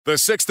The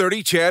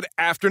 6:30 CHED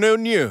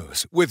Afternoon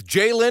News with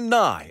Jaylen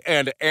Nye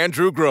and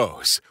Andrew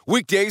Gross.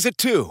 Weekdays at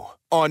 2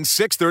 on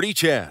 6:30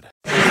 CHED.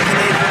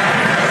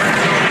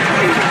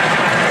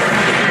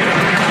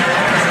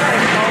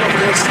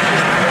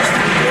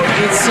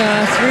 It's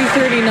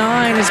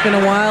 3:39. It's been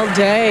a wild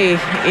day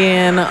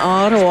in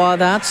Ottawa.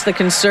 That's the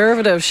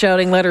Conservatives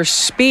shouting, "Let her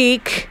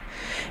speak,"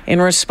 in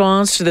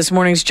response to this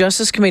morning's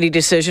Justice Committee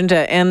decision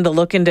to end the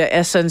look into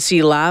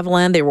SNC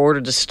Lavalin. They were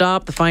ordered to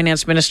stop. The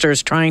finance minister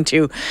is trying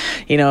to,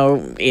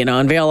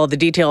 unveil all the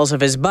details of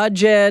his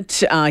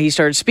budget. He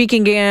started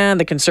speaking again.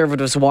 The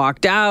Conservatives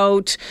walked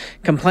out,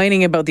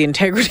 complaining about the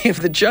integrity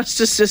of the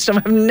justice system.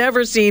 I've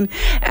never seen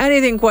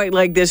anything quite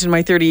like this in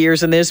my 30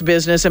 years in this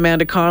business.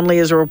 Amanda Connolly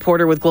is a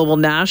reporter with Global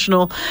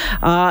National.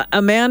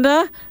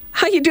 Amanda,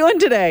 how you doing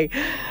today?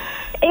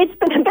 It's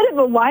been a bit of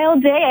a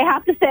wild day, I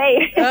have to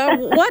say.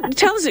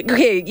 Tell us,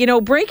 okay,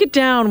 break it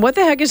down. What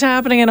the heck is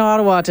happening in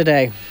Ottawa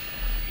today?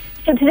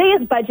 So today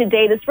is budget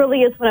day. This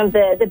really is one of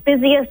the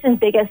busiest and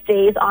biggest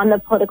days on the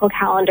political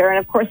calendar. And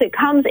of course, it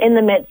comes in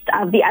the midst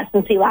of the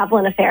SNC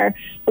Lavalin affair,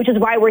 which is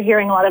why we're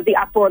hearing a lot of the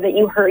uproar that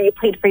you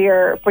played for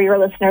your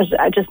listeners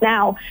just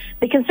now.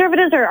 The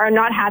Conservatives are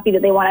not happy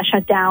that they want to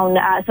shut down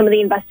some of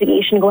the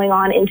investigation going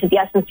on into the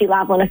SNC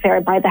Lavalin affair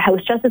by the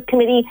House Justice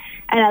Committee.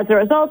 And as a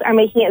result, are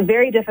making it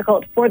very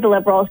difficult for the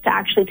Liberals to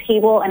actually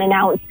table and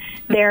announce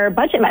their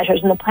budget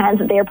measures and the plans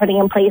that they are putting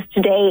in place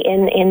today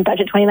in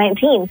Budget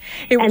 2019.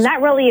 And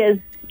that really is...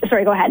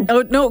 Sorry, go ahead.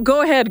 Oh, no,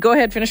 go ahead. Go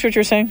ahead. Finish what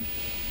you're saying.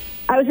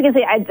 I was going to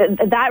say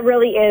that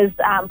really is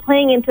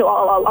playing into a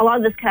lot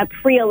of this kind of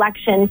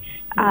pre-election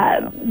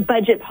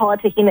budget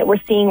politicking that we're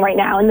seeing right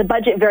now. And the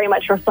budget very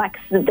much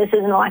reflects that this is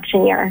an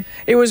election year.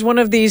 It was one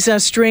of these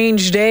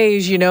strange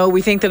days,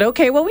 We think that,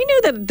 okay, well, we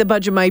knew that the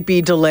budget might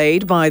be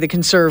delayed by the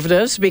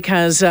Conservatives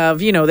because,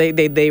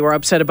 they were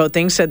upset about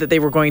things, said that they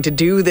were going to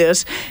do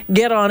this,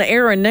 get on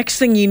air, and next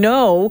thing you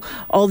know,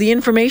 all the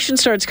information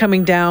starts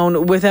coming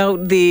down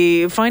without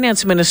the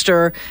finance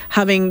minister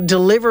having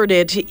delivered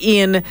it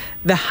in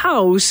the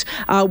House,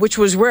 which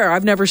was rare.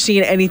 I've never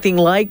seen anything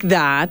like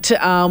that.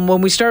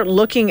 When we start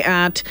looking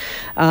at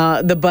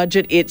the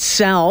budget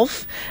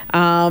itself,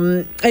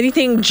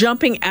 anything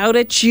jumping out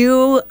at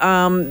you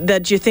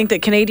that you think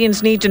that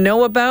Canadians need to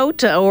know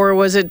about, or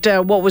was it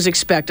what was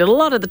expected? A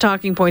lot of the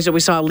talking points that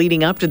we saw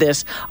leading up to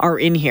this are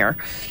in here.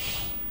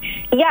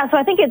 Yeah, so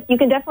I think you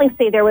can definitely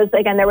say there was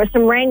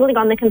some wrangling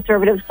on the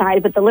Conservative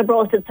side, but the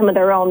Liberals did some of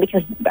their own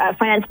because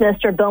Finance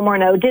Minister Bill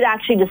Morneau did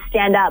actually just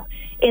stand up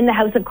in the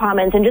House of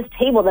Commons and just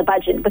table the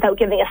budget without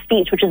giving a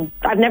speech, which is,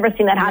 I've never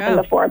seen that happen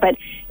before, but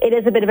it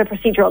is a bit of a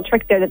procedural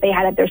trick there that they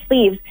had at their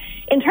sleeves.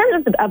 In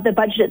terms of the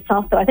budget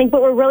itself, though, I think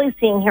what we're really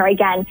seeing here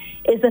again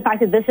is the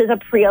fact that this is a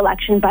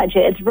pre-election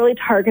budget. It's really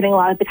targeting a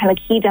lot of the kind of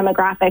key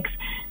demographics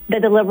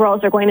that the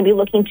Liberals are going to be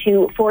looking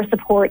to for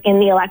support in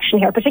the election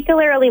here,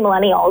 particularly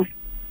millennials.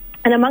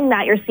 And among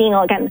that, you're seeing,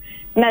 again,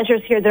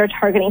 measures here that are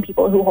targeting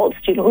people who hold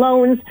student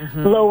loans,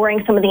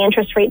 lowering some of the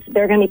interest rates that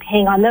they're going to be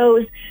paying on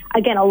those.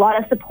 Again, a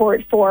lot of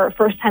support for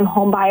first-time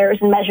home buyers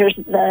and measures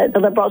the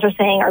Liberals are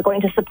saying are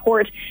going to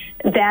support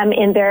them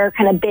in their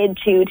kind of bid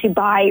to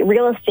buy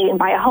real estate and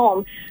buy a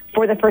home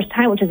for the first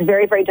time, which is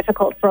very, very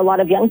difficult for a lot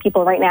of young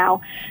people right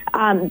now.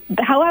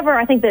 However,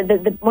 I think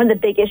that one of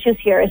the big issues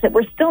here is that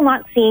we're still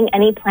not seeing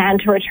any plan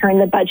to return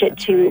the budget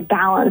to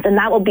balance, and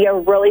that will be a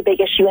really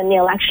big issue in the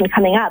election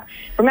coming up.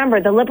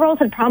 Remember, the Liberals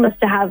had promised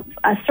to have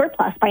a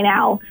surplus by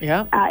now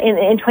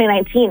in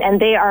 2019,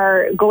 and they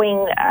are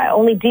going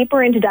only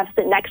deeper into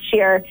deficit next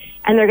year,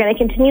 and they're going to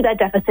continue that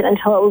deficit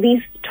until at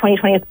least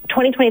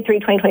 2023,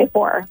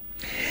 2024.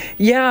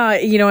 Yeah,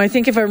 I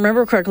think if I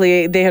remember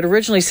correctly, they had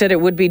originally said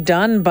it would be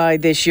done by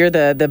this year.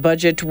 The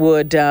budget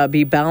would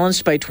be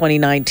balanced by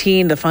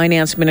 2019. The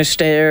finance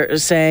minister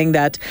is saying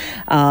that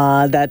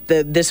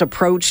this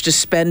approach to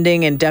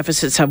spending and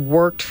deficits have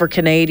worked for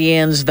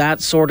Canadians,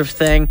 that sort of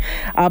thing.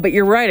 But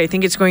you're right. I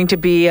think it's going to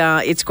be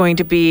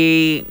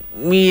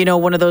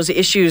one of those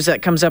issues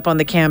that comes up on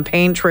the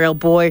campaign trail.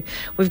 Boy,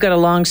 we've got a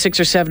long 6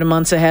 or 7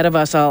 months ahead of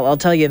us. I'll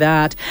tell you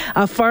that.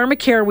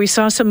 Pharmacare, we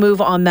saw some move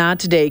on that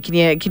today. Can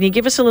you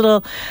give us a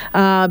little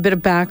bit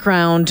of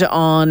background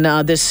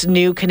on this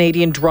new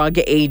Canadian drug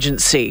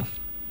agency?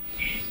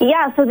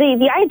 Yeah, so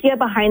the idea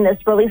behind this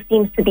really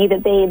seems to be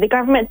that the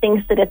government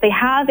thinks that if they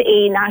have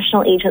a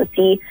national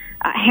agency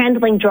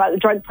handling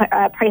drug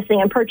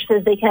pricing and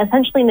purchases, they can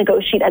essentially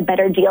negotiate a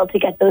better deal to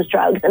get those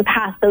drugs and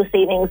pass those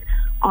savings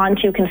on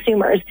to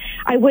consumers.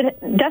 I would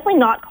definitely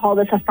not call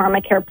this a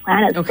pharmacare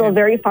plan. It's still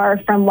very far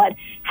from what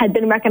had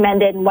been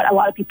recommended and what a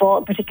lot of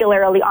people,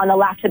 particularly on the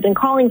left, have been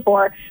calling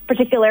for,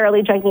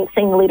 particularly Jagmeet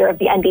Singh, the leader of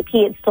the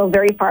NDP. It's still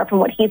very far from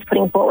what he's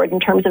putting forward in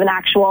terms of an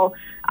actual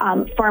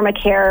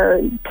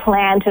pharmacare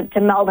plan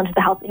to meld into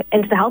the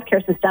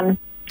healthcare system.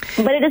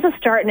 But it is a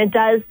start, and it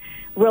does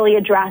really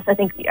address, I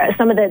think,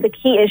 some of the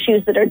key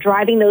issues that are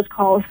driving those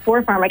calls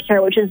for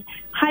pharmacare, which is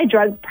high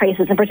drug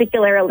prices, and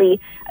particularly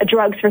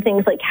drugs for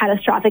things like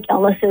catastrophic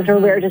illnesses or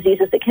rare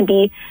diseases that can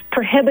be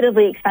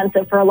prohibitively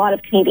expensive for a lot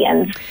of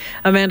Canadians.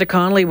 Amanda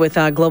Connolly with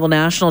Global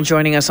National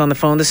joining us on the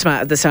phone this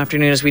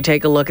afternoon as we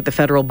take a look at the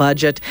federal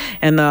budget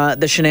and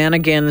the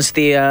shenanigans,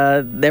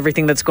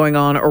 everything that's going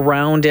on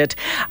around it.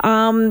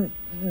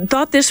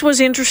 Thought this was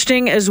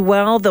interesting as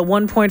well, the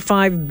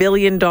 $1.5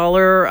 billion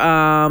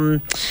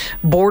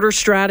border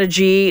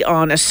strategy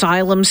on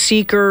asylum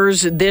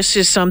seekers. This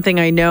is something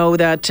I know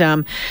that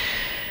a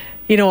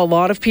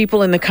lot of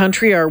people in the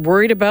country are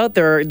worried about.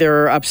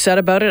 They're upset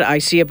about it. I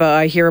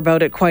hear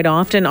about it quite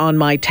often on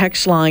my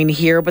text line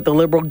here. But the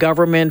Liberal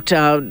government,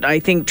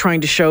 I think,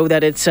 trying to show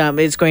that it's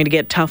going to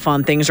get tough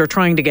on things, or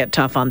trying to get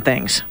tough on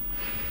things.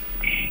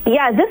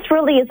 Yeah, this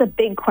really is a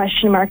big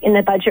question mark in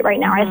the budget right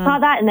now. I saw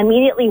that and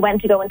immediately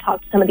went to go and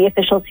talk to some of the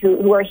officials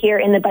who are here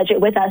in the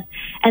budget with us,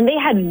 and they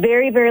had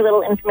very, very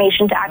little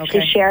information to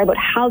actually share about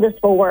how this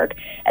will work.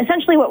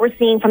 Essentially, what we're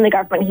seeing from the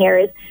government here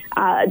is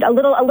a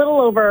little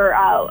over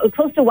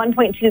close to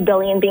 $1.2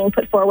 billion being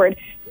put forward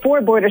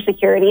for border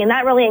security, and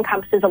that really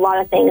encompasses a lot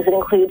of things. It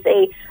includes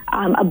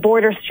a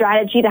border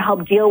strategy to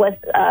help deal with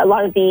a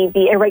lot of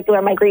the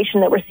irregular migration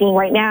that we're seeing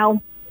right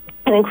now.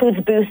 It includes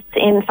boosts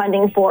in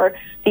funding for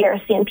the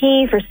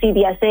RCMP, for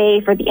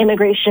CBSA, for the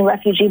Immigration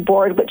Refugee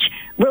Board, which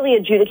really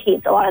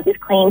adjudicates a lot of these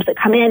claims that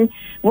come in.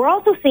 We're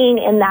also seeing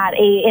in that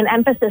an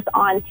emphasis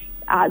on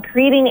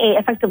creating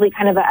effectively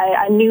kind of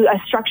a new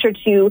structure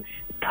to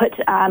put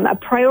a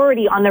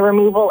priority on the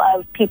removal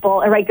of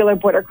irregular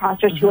border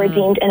crossers who are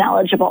deemed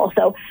ineligible.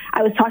 So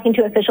I was talking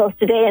to officials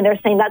today, and they're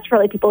saying that's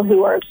really people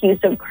who are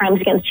accused of crimes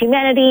against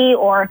humanity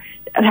or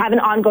have an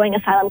ongoing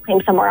asylum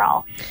claim somewhere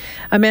else.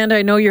 Amanda,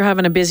 I know you're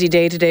having a busy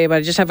day today, but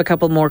I just have a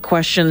couple more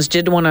questions.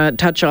 Did want to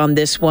touch on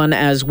this one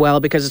as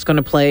well, because it's going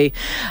to play,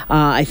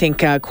 I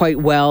think, quite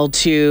well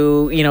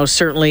to,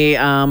 certainly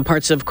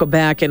parts of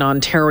Quebec and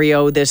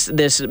Ontario, this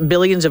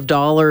billions of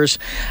dollars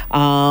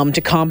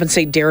to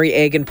compensate dairy,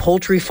 egg, and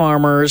poultry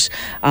farmers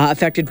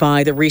affected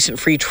by the recent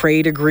free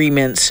trade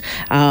agreements.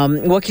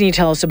 What can you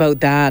tell us about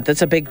that?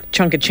 That's a big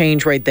chunk of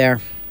change right there.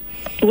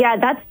 Yeah,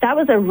 that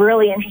was a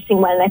really interesting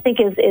one, and I think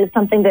is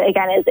something that,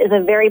 again, is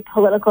a very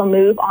political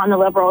move on the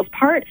Liberals'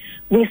 part.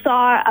 We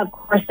saw, of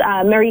course,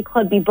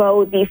 Marie-Claude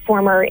Bibeau, the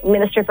former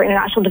Minister for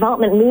International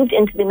Development, moved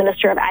into the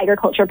Minister of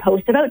Agriculture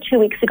post about 2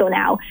 weeks ago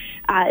now.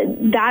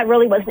 That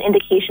really was an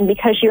indication,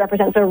 because she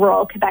represents a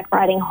rural Quebec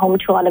riding home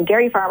to a lot of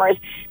dairy farmers.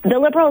 The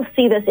Liberals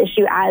see this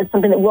issue as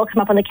something that will come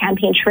up on the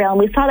campaign trail, and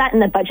we saw that in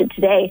the budget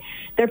today.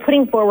 They're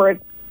putting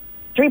forward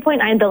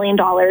 $3.9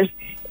 billion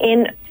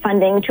in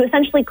funding to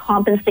essentially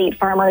compensate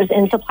farmers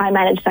in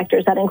supply-managed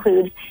sectors. That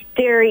includes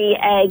dairy,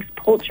 eggs,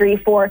 poultry,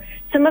 for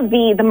some of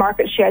the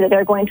market share that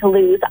they're going to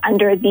lose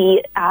under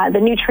the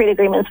new trade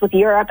agreements with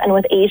Europe and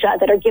with Asia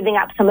that are giving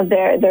up some of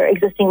their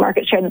existing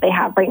market share that they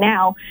have right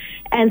now.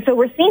 And so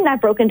we're seeing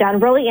that broken down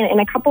really in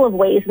a couple of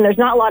ways. And there's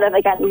not a lot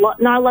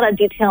of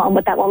detail on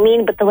what that will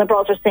mean, but the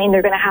Liberals are saying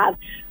they're going to have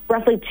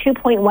roughly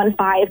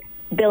 $2.15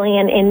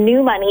 billion in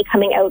new money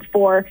coming out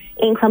for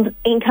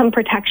income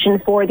protection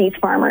for these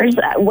farmers.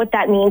 What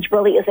that means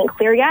really isn't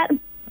clear yet.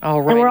 All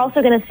right. And we're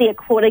also going to see a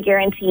quota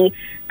guarantee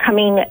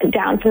coming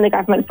down from the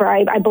government for,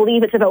 I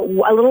believe it's about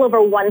a little over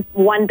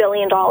 $1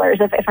 billion,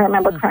 if I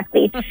remember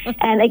correctly.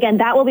 And again,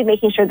 that will be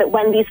making sure that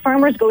when these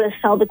farmers go to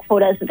sell the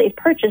quotas that they've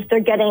purchased,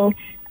 they're getting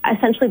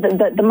essentially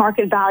the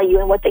market value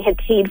and what they had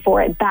paid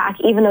for it back,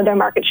 even though their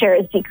market share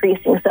is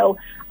decreasing. So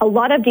a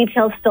lot of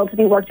details still to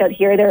be worked out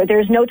here.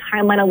 There's no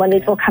timeline on when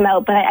these will come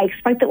out, but I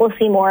expect that we'll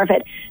see more of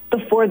it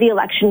before the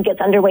election gets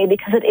underway,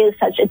 because it is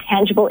such a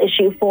tangible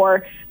issue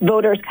for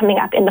voters coming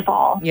up in the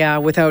fall. Yeah,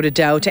 without a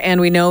doubt. And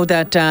we know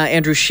that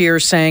Andrew Scheer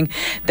is saying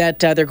that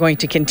they're going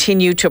to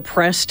continue to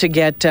press to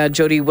get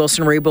Jody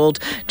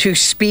Wilson-Raybould to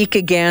speak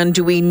again.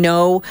 Do we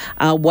know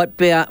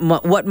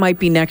what might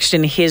be next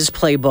in his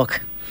playbook?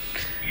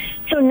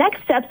 So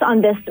next steps on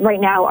this right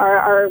now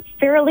are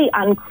fairly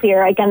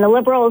unclear. Again, the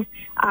Liberals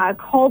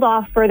called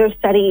off further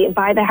study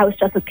by the House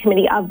Justice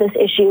Committee of this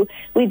issue.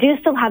 We do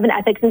still have an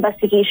ethics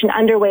investigation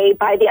underway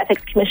by the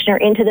Ethics Commissioner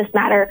into this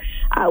matter.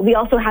 We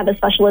also have a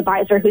special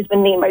advisor who's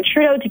been named by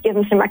Trudeau to give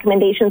him some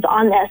recommendations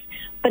on this.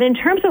 But in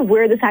terms of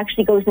where this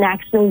actually goes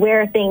next and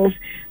where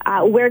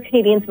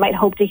Canadians might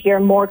hope to hear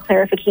more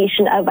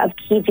clarification of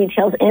key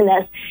details in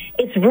this,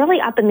 it's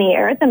really up in the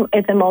air at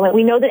the moment.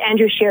 We know that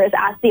Andrew Scheer has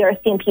asked the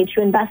RCMP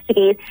to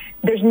investigate.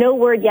 There's no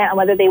word yet on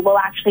whether they will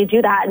actually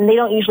do that, and they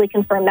don't usually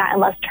confirm that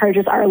unless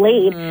charges are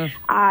laid.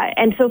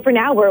 And so for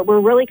now, we're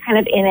really kind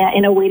of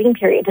in a waiting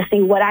period to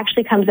see what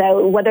actually comes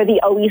out, whether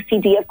the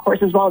OECD, of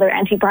course, as well, their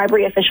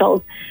anti-bribery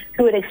officials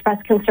who had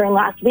expressed concern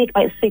last week,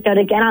 might speak out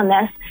again on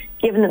this,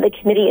 given that the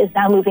committee is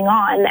now moving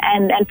on.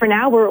 And for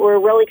now, we're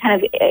really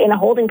kind of in a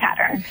holding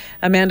pattern.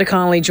 Amanda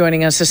Connolly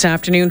joining us this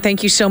afternoon.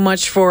 Thank you so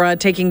much for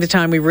taking the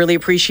time. We really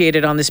appreciate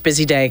it on this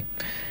busy day.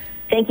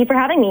 Thank you for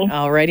having me.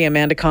 Alrighty,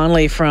 Amanda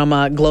Connolly from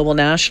Global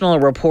National, a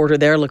reporter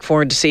there. Look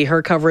forward to see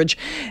her coverage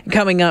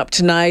coming up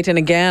tonight. And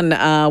again,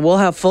 we'll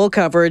have full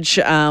coverage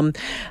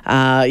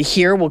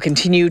here. We'll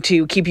continue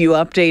to keep you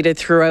updated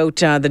throughout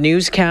the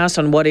newscast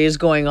on what is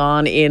going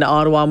on in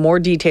Ottawa. More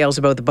details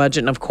about the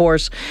budget and, of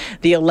course,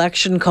 the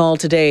election call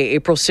today,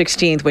 April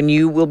 16th, when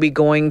you will be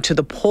going to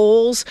the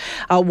polls.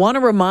 I want to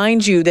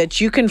remind you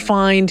that you can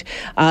find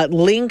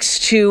links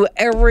to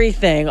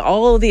everything,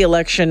 all of the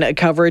election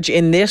coverage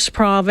in this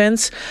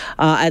province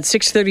at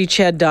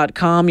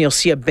 630ched.com. You'll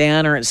see a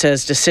banner. It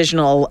says Decision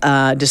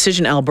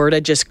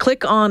Alberta. Just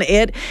click on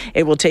it.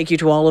 It will take you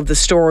to all of the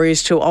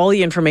stories, to all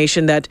the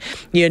information that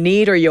you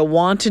need or you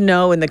want to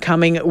know in the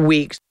coming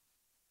weeks.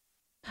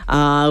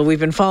 We've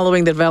been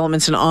following the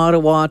developments in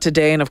Ottawa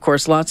today, and of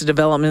course lots of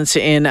developments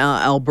in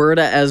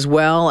Alberta, as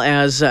well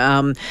as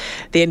the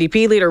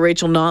NDP leader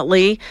Rachel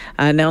Notley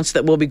announced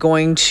that we'll be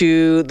going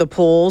to the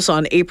polls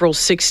on April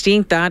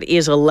 16th. That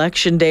is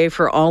election day.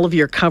 For all of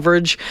your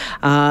coverage,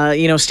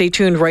 stay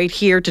tuned right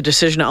here to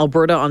Decision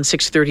Alberta on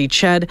 630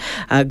 CHED.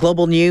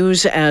 Global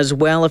News as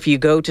well. If you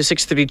go to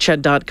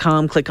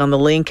 630ched.com, click on the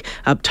link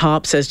up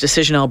top, says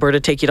Decision Alberta,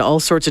 take you to all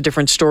sorts of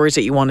different stories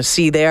that you want to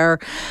see there.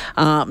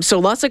 So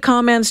lots of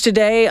comments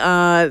today.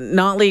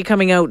 Notley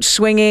coming out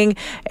swinging,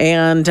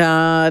 and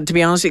to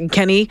be honest,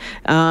 Kenny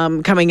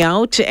coming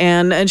out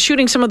and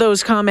shooting some of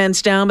those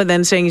comments down, but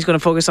then saying he's going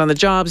to focus on the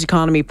jobs,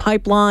 economy,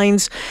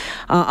 pipelines.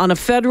 On a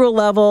federal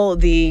level,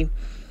 the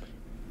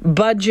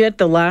budget,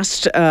 the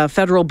last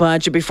federal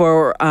budget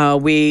before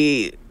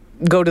we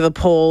go to the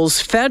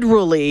polls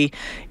federally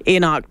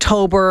in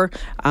October,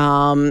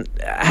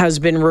 has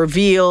been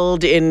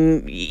revealed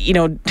in,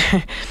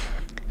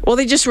 well,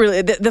 they just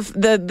really,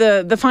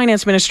 the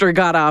finance minister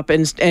got up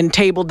and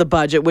tabled the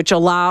budget, which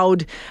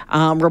allowed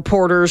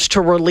reporters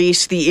to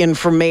release the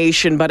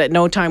information. But at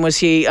no time was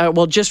he,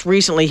 just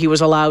recently he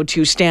was allowed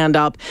to stand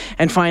up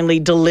and finally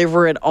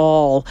deliver it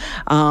all.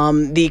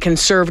 The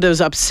Conservatives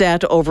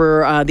upset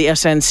over the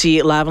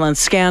SNC Lavalin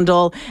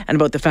scandal and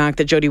about the fact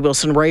that Jody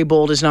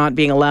Wilson-Raybould is not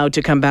being allowed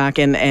to come back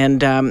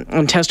and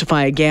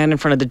testify again in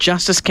front of the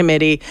Justice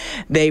Committee.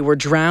 They were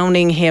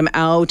drowning him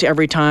out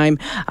every time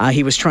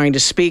he was trying to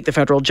speak. The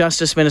federal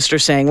Justice Minister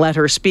saying, let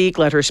her speak,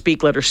 let her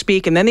speak, let her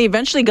speak. And then they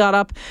eventually got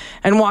up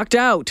and walked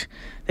out.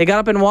 They got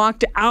up and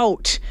walked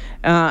out.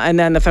 And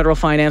then the federal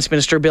finance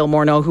minister, Bill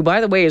Morneau, who, by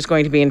the way, is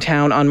going to be in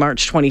town on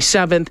March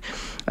 27th,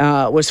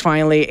 was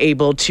finally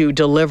able to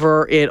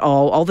deliver it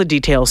all the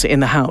details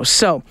in the House.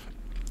 So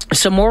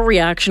some more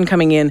reaction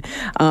coming in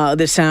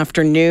this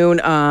afternoon.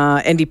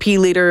 NDP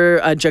leader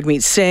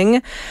Jagmeet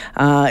Singh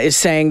is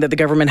saying that the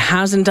government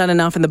hasn't done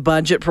enough in the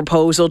budget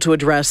proposal to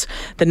address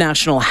the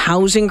national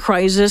housing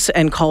crisis,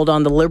 and called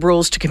on the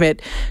Liberals to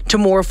commit to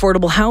more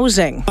affordable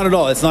housing. Not at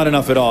all. It's not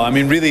enough at all. I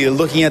mean, really,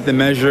 looking at the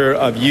measure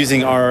of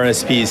using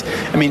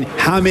RRSPs, I mean,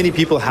 how many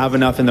people have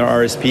enough in their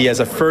RRSP as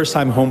a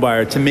first-time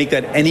homebuyer to make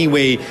that any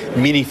way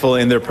meaningful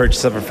in their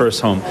purchase of a first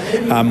home?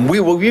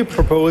 What we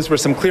proposed were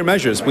some clear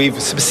measures. We've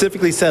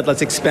specifically said,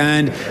 let's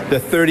expand the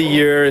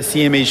 30-year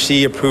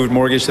CMHC-approved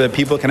mortgage so that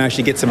people can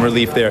actually get some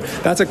relief there.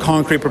 That's a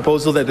concrete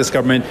proposal that this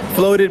government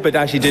floated but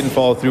actually didn't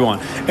follow through on.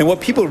 And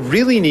what people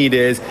really need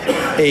is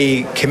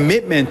a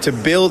commitment to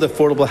build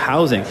affordable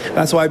housing.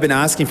 That's why I've been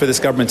asking for this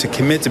government to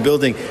commit to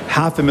building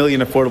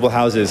 500,000 affordable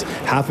houses,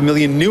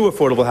 500,000 new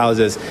affordable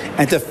houses,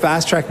 and to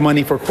fast-track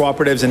money for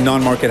cooperatives and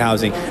non-market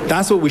housing.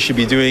 That's what we should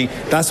be doing.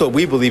 That's what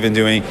we believe in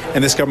doing.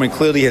 And this government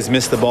clearly has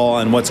missed the ball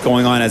on what's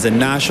going on as a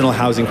national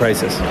housing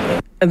crisis.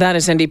 That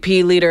is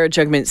NDP leader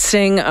Jagmeet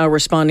Singh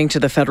responding to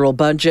the federal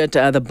budget.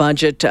 The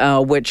budget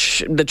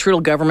which the Trudeau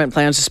government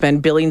plans to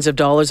spend billions of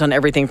dollars on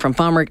everything from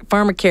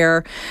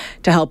pharmacare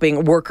to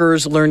helping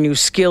workers learn new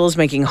skills,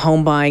 making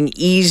home buying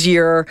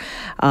easier.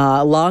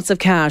 Lots of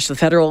cash. The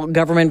federal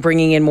government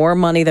bringing in more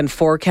money than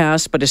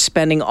forecast, but is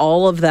spending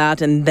all of that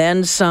and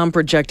then some,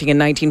 projecting a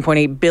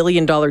 $19.8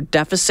 billion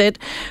deficit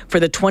for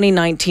the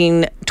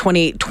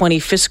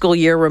 2019-2020 fiscal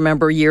year.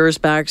 Remember, years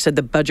back said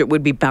the budget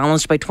would be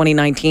balanced by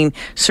 2019.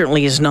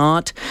 Certainly is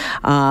not.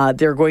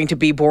 They're going to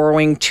be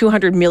borrowing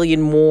 $200 million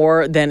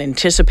more than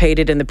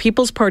anticipated. And the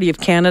People's Party of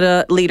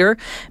Canada leader,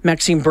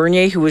 Maxime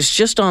Bernier, who was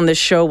just on this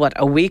show,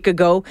 a week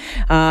ago,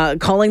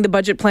 calling the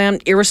budget plan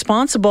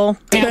irresponsible.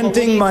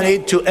 Spending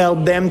money to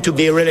help them to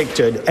be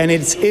reelected, and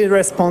it's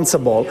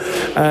irresponsible.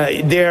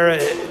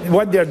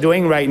 What they're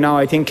doing right now,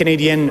 I think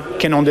Canadians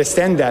can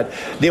understand that.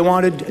 They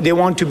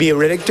want to be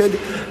reelected,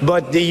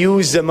 but they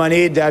use the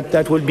money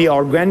that will be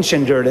our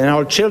grandchildren and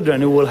our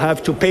children who will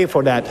have to pay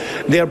for that.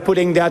 They're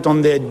putting that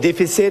on the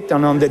deficit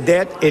and on the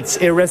debt. It's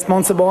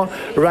irresponsible.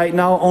 Right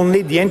now,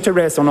 only the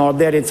interest on our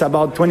debt, it's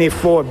about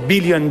 $24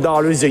 billion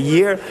a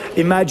year.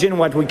 Imagine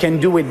what we can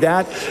do with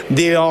that.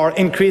 They are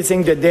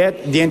increasing the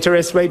debt. The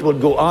interest rate will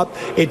go up.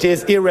 It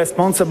is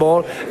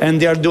irresponsible,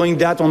 and they're doing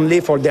that only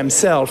for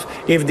themselves.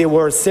 If they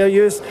were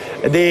serious,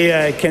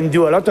 they can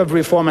do a lot of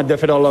reform at the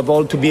federal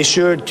level to be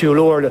sure to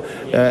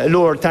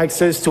lower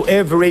taxes to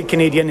every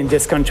Canadian in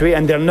this country,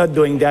 and they're not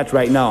doing that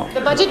right now.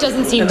 The budget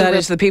doesn't seem That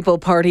is the People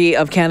Party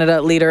of Canada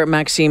Alberta leader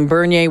Maxime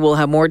Bernier. We'll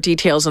have more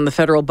details on the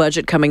federal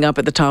budget coming up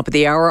at the top of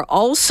the hour.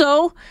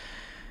 Also,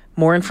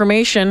 more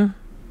information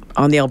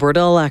on the Alberta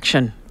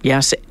election.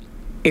 Yes,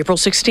 April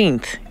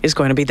 16th is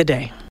going to be the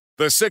day.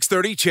 The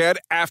 6:30 CHED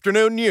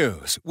Afternoon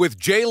News with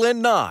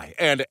Jaylen Nye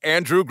and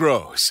Andrew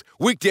Gross.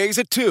 Weekdays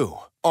at 2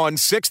 on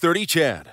 6:30 CHED.